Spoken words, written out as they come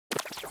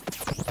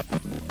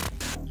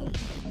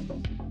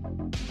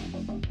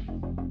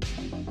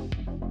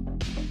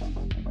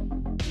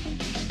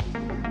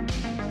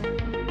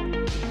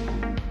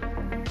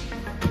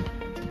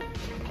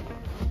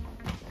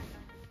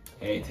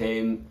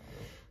Team,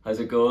 how's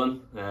it going?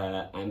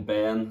 I'm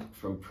Ben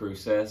from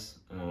Process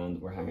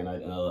and we're hanging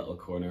out in a little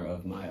corner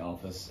of my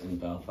office in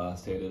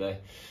Belfast here today.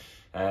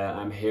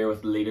 I'm here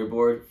with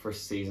Leaderboard for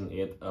season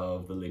 8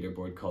 of the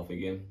Leaderboard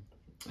coffee game,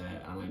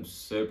 and I'm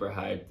super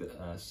hyped,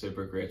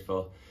 super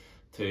grateful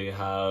to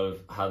have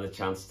had the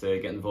chance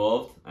to get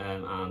involved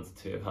and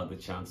to have had the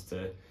chance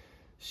to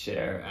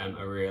share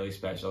a really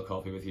special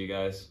coffee with you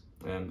guys.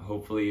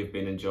 Hopefully you've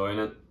been enjoying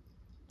it.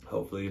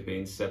 Hopefully you've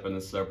been sipping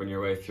and slurping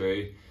your way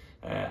through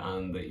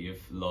and that you've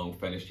long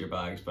finished your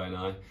bags by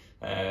now.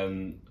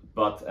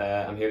 But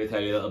I'm here to tell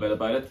you a little bit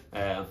about it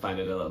and find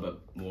out a little bit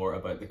more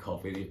about the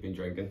coffee that you've been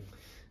drinking.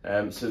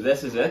 So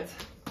this is it.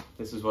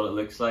 This is what it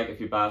looks like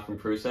if you buy it from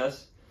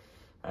Process.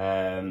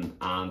 And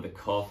the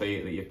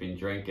coffee that you've been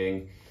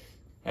drinking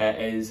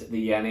is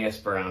the Yenni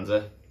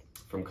Esperanza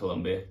from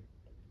Colombia.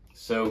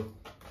 So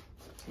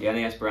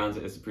Yenni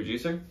Esperanza is the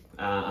producer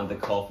and the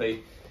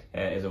coffee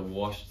is a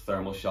washed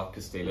thermal shock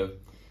Castillo.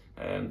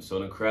 So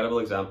an incredible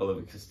example of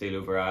a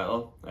Castillo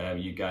varietal.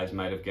 You guys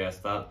might have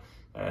guessed that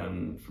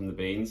from the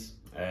beans,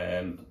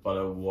 but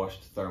a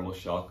washed thermal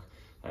shock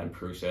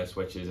process,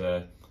 which is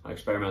an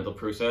experimental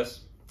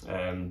process.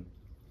 And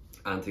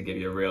to give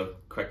you a real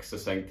quick,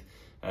 succinct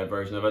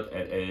version of it,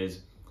 it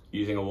is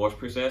using a wash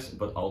process,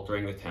 but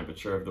altering the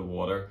temperature of the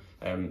water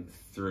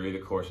through the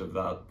course of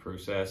that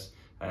process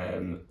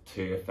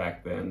to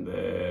affect then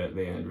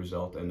the end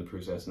result in the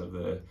processing of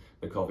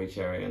the coffee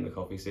cherry and the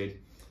coffee seed.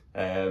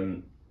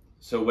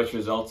 So which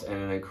results in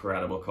an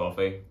incredible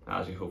coffee,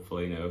 as you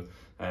hopefully know,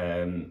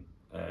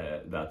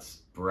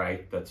 that's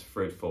bright, that's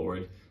fruit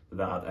forward,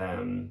 that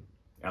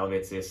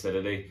elevates the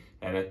acidity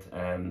in it,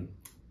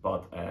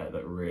 but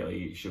that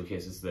really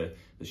showcases the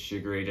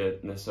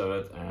sugariness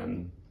of it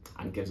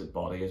and gives it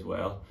body as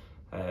well.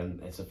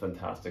 It's a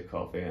fantastic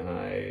coffee and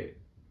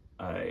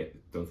I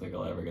don't think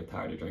I'll ever get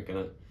tired of drinking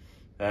it.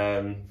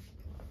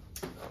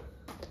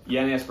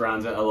 Yenni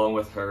Esperanza, along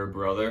with her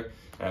brother,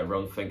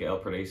 run Finca El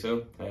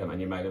Paradiso, and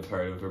you might have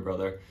heard of her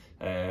brother,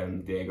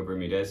 Diego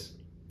Bermudez.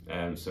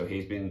 So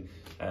he's been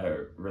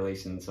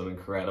releasing some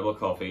incredible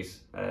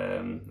coffees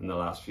in the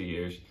last few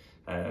years,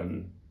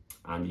 and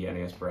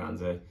Yenni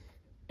Esperanza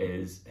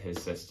is his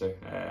sister,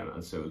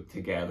 and so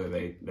together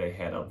they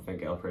head up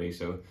Finca El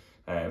Paradiso,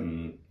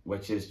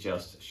 which is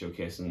just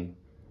showcasing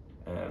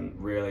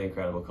really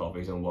incredible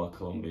coffees and what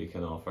Colombia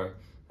can offer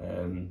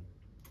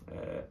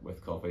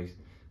with coffees.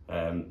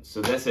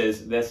 So this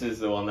is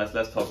the one.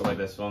 Let's talk about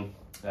this one.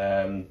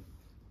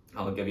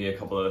 I'll give you a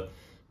couple of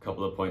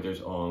pointers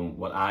on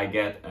what I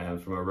get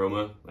from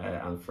aroma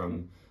and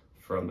from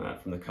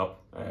the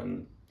cup.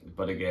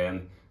 But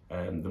again,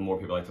 the more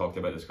people I talk to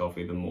about this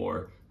coffee, the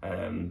more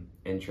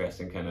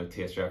interesting kind of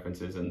taste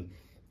references and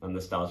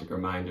nostalgic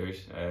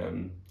reminders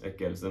it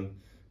gives them,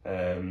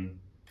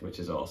 which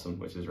is awesome,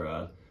 which is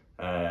rad.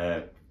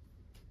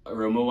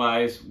 Aroma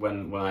wise,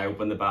 when I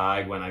open the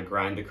bag, when I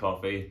grind the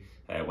coffee,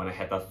 when I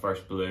hit that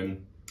first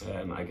bloom,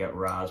 I get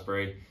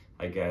raspberry,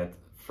 I get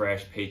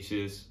fresh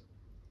peaches,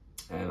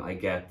 and I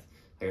get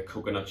like a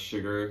coconut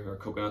sugar or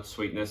coconut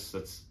sweetness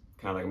that's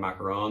kind of like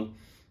macaron.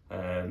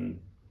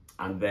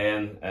 And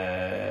then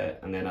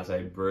as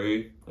I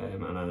brew,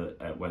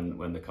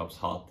 when the cup's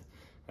hot,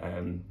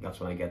 that's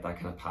when I get that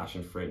kind of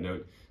passion fruit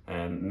note.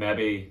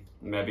 Maybe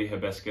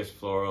hibiscus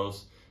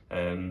florals,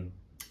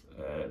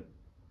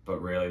 but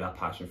really that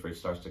passion fruit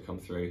starts to come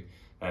through.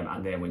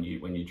 And then when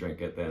you drink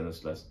it, then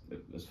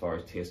as far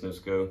as taste notes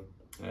go,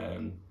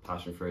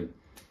 passion fruit,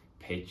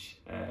 peach,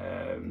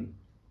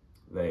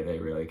 they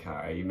really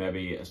carry. You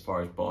maybe as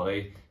far as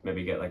body,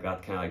 maybe get like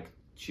that kind of like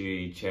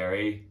chewy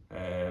cherry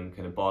kind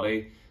of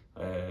body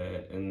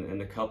in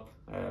the cup,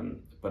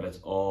 but it's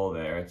all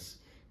there.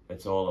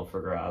 It's all up for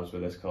grabs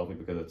with this coffee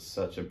because it's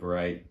such a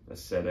bright,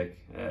 acidic,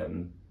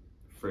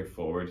 fruit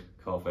forward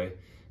coffee.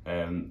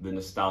 The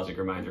nostalgic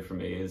reminder for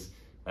me is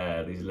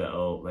these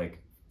little like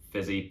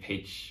fizzy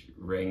peach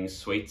ring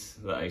sweets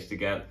that I used to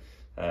get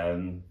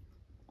when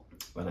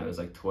I was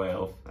like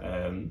 12.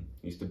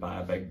 Used to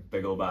buy a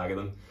big old bag of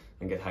them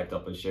and get hyped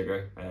up on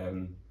sugar.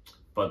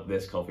 But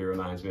this coffee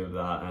reminds me of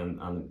that, and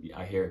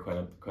I hear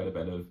quite a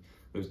bit of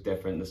those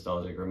different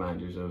nostalgic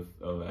reminders of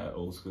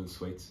old school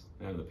sweets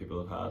that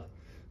people have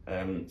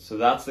had. So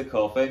that's the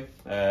coffee.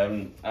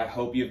 I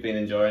hope you've been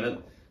enjoying it.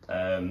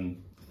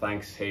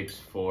 Thanks heaps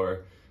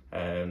for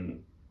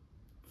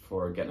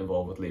getting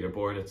involved with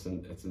Leaderboard. It's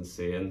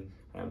insane.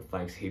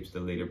 Thanks heaps to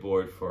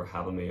Leaderboard for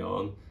having me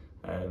on.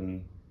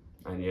 And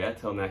yeah,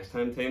 till next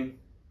time, team.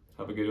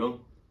 Have a good one.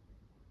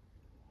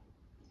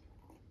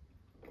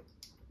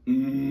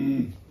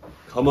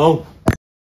 Come on.